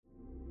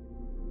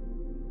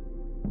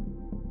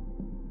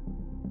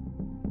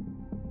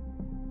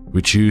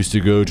We choose to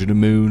go to the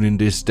moon in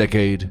this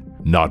decade,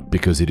 not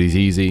because it is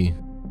easy,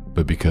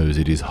 but because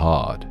it is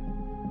hard.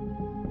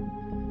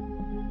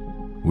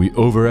 We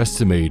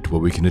overestimate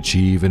what we can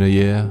achieve in a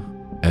year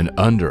and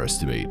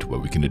underestimate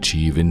what we can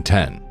achieve in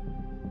 10.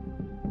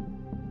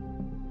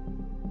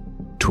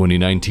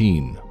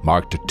 2019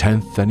 marked the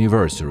 10th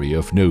anniversary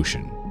of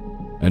Notion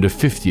and the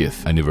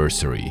 50th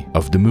anniversary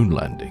of the moon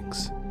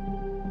landings.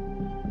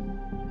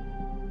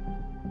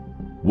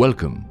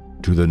 Welcome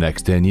to the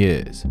next 10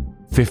 years.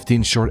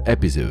 15 short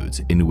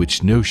episodes in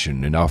which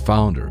Notion and our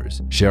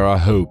founders share our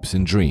hopes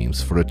and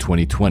dreams for the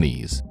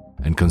 2020s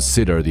and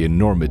consider the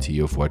enormity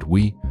of what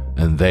we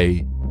and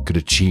they could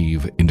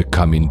achieve in the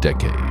coming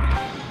decade.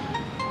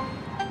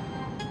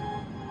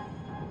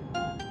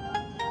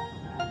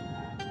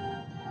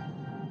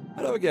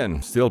 Hello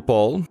again, still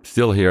Paul,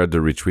 still here at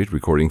the retreat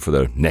recording for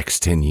the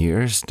next 10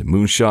 years, the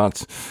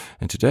moonshot.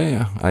 And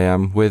today I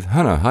am with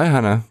Hannah. Hi,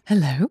 Hannah.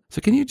 Hello.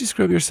 So can you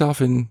describe yourself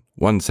in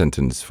one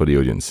sentence for the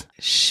audience?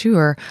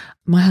 Sure.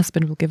 My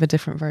husband will give a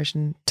different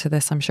version to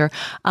this, I'm sure.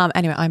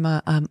 Anyway, I'm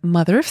a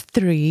mother of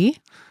 3,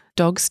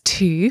 dogs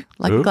 2,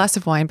 like a glass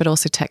of wine, but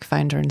also tech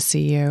founder and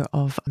CEO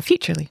of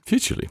Futrli.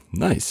 Futrli,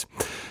 nice.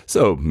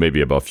 So maybe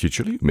about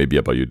Futrli, maybe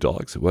about your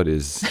dogs. What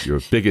is your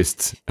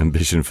biggest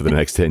ambition for the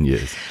next 10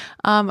 years?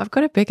 I've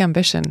got a big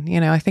ambition.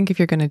 I think if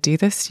you're going to do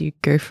this, you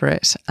go for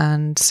it.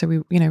 And so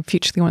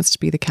Futrli wants to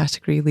be the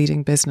category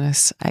leading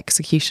business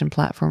execution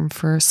platform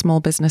for small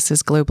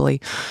businesses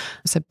globally.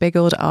 It's a big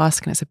old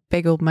ask and it's a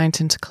big old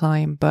mountain to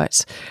climb,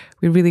 but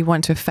we really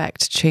want to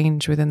affect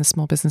change within the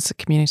small business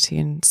community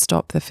and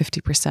stop the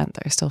 50%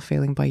 that are still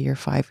failing by year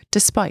 5,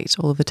 despite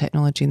all of the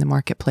technology in the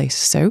marketplace.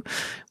 So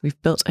we've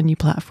built a new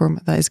platform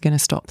that is going to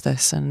stop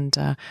this and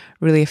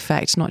really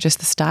affect not just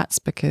the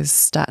stats, because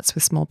stats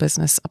with small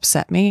business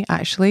upset me.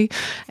 Actually,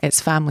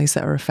 it's families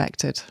that are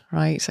affected,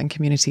 right? And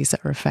communities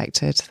that are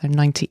affected. They're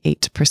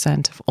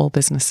 98% of all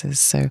businesses.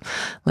 So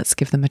let's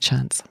give them a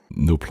chance.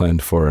 No plan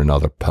for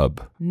another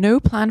pub. No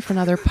plan for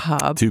another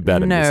pub. Too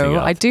bad I'm missing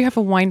out. I do have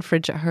a wine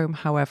fridge at home,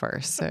 however.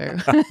 So.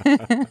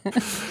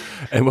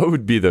 And what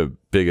would be the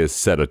biggest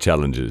set of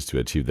challenges to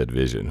achieve that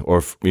vision?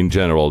 Or in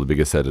general, the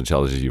biggest set of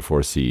challenges you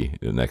foresee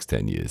in the next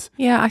 10 years?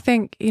 Yeah, I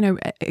think,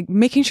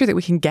 making sure that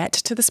we can get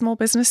to the small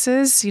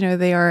businesses,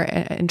 they are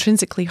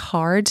intrinsically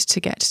hard to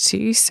get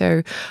to.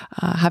 So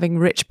having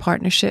rich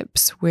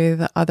partnerships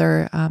with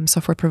other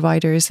software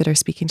providers that are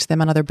speaking to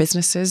them and other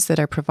businesses that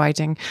are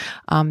providing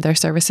their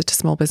services to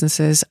small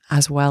businesses,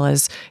 as well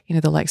as,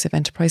 the likes of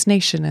Enterprise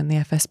Nation and the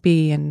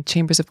FSB and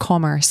Chambers of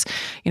Commerce,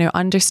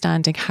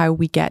 understanding how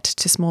we get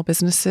to small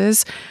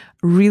businesses,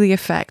 really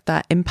affect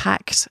that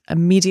impact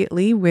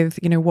immediately with,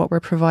 what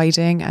we're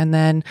providing, and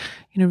then,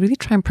 really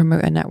try and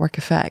promote a network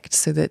effect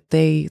so that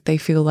they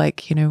feel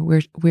like,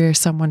 we're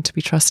someone to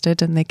be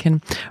trusted and they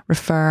can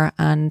refer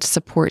and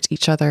support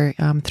each other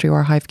through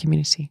our Hive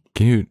community.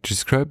 Can you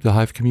describe the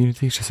Hive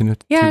community just in a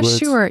few words?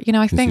 Sure.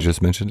 I think you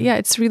just mentioned it. Yeah,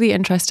 it's really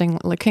interesting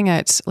looking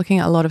at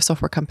a lot of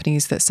software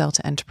companies that sell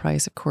to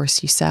enterprise. Of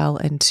course, you sell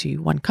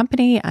into one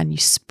company and you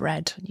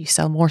spread, you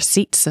sell more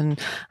seats, and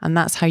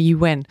that's how you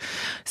win.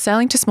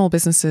 Selling to small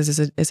businesses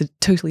is a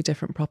totally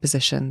different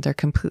proposition. They're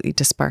completely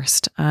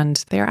dispersed,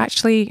 and they're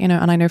actually, and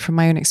I know from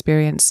my own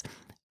experience,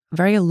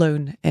 very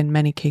alone in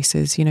many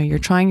cases. You're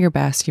trying your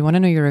best. You want to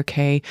know you're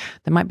okay.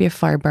 There might be a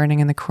fire burning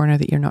in the corner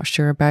that you're not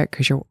sure about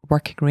because you're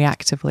working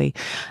reactively.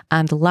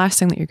 And the last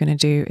thing that you're going to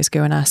do is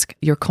go and ask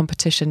your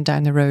competition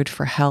down the road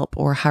for help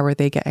or how are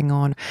they getting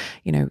on.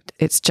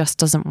 It just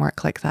doesn't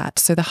work like that.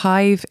 So the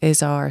Hive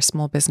is our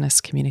small business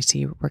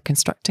community. We're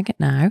constructing it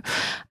now.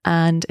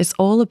 And it's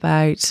all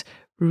about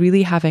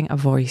really having a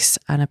voice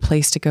and a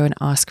place to go and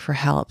ask for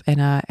help in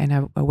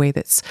a way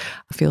that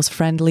feels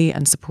friendly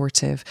and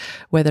supportive,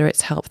 whether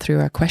it's help through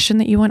a question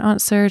that you want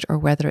answered or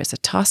whether it's a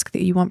task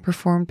that you want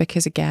performed.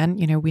 Because again,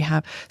 we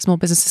have small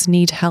businesses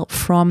need help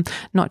from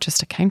not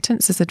just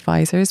accountants as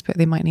advisors, but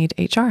they might need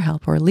HR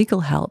help or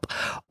legal help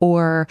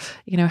or,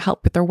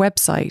 help with their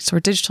website or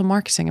digital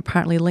marketing.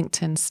 Apparently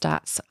LinkedIn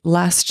stats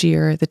last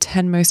year, the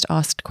 10 most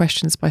asked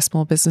questions by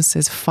small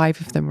businesses,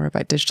 5 of them were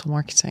about digital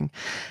marketing,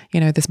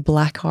 this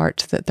black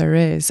art that there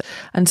is.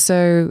 And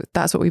so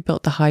that's what we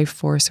built the Hive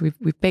for. So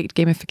we've baked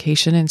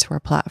gamification into our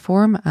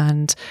platform,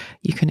 and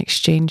you can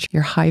exchange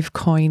your Hive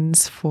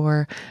coins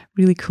for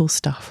really cool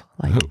stuff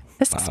like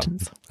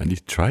assistance. Wow. I need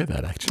to try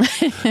that actually.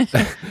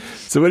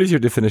 So what is your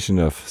definition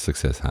of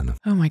success, Hannah?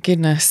 Oh my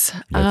goodness.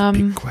 That's a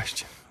big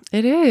question.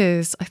 It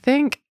is. I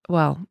think,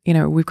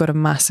 we've got a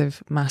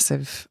massive,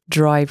 massive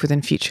drive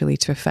within Futrli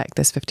to affect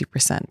this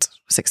 50%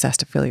 success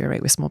to failure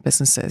rate with small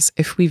businesses.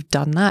 If we've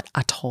done that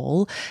at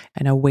all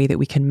in a way that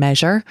we can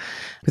measure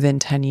within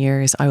 10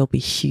 years, I will be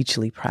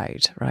hugely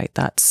proud, right?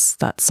 That's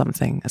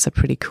something, that's a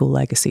pretty cool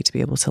legacy to be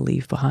able to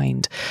leave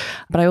behind.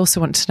 But I also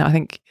want to know,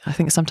 I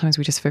think sometimes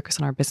we just focus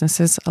on our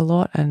businesses a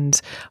lot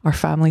and our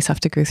families have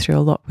to go through a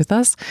lot with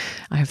us.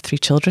 I have 3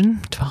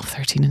 children, 12,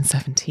 13 and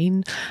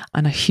 17,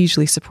 and a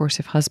hugely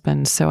supportive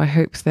husband. So I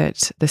hope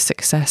that the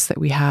success that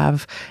we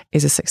have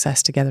is a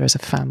success together as a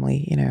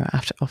family,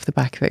 off the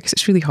back of it, because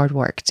it's really hard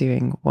work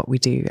doing what we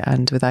do.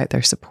 And without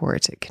their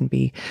support, it can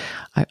be,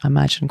 I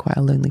imagine, quite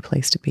a lonely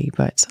place to be.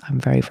 But I'm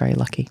very, very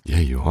lucky. Yeah,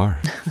 you are.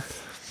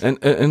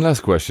 And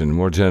last question,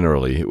 more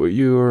generally,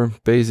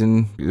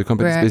 the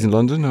company's based in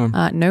London?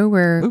 Or? No,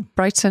 we're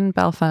Brighton,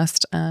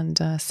 Belfast, and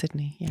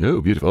Sydney. Yeah.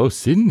 Oh, beautiful. Oh,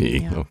 Sydney.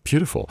 Yeah. Oh,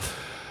 beautiful.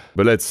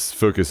 But let's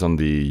focus on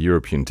the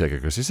European tech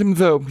ecosystem,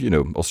 though,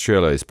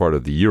 Australia is part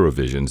of the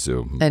Eurovision,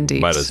 so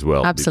Indeed. might as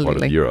well Absolutely. be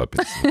part of Europe.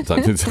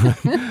 Time to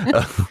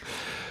time.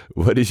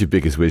 What is your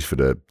biggest wish for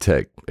the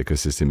tech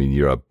ecosystem in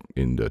Europe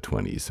in the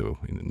 20s, so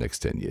in the next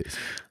 10 years?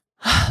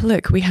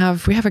 Look, we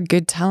have a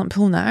good talent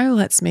pool now.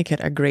 Let's make it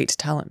a great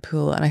talent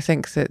pool. And I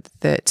think that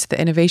the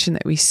innovation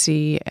that we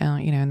see,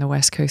 in the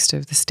west coast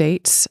of the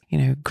States,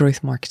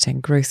 growth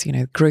marketing,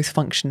 growth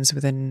functions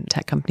within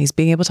tech companies,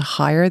 being able to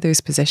hire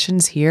those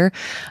positions here,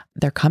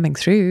 they're coming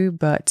through.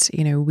 But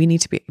we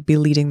need to be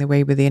leading the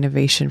way with the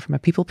innovation from a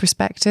people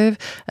perspective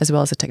as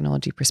well as a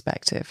technology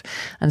perspective.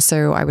 And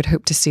so I would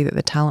hope to see that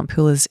the talent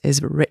pool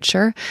is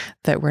richer,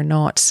 that we're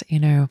not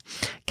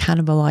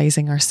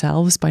cannibalizing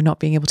ourselves by not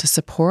being able to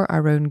support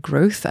our own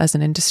growth as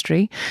an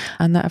industry,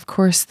 and that of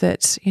course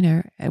that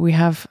we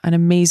have an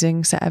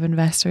amazing set of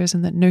investors,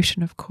 and that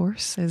Notion of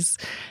course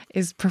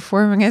is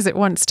performing as it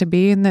wants to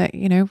be, and that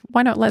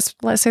why not let's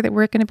say that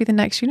we're going to be the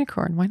next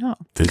unicorn. Why not?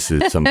 This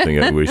is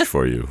something I wish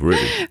for you,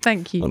 really.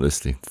 Thank you.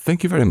 Honestly,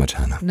 thank you very much,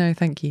 Hannah. No,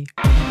 thank you.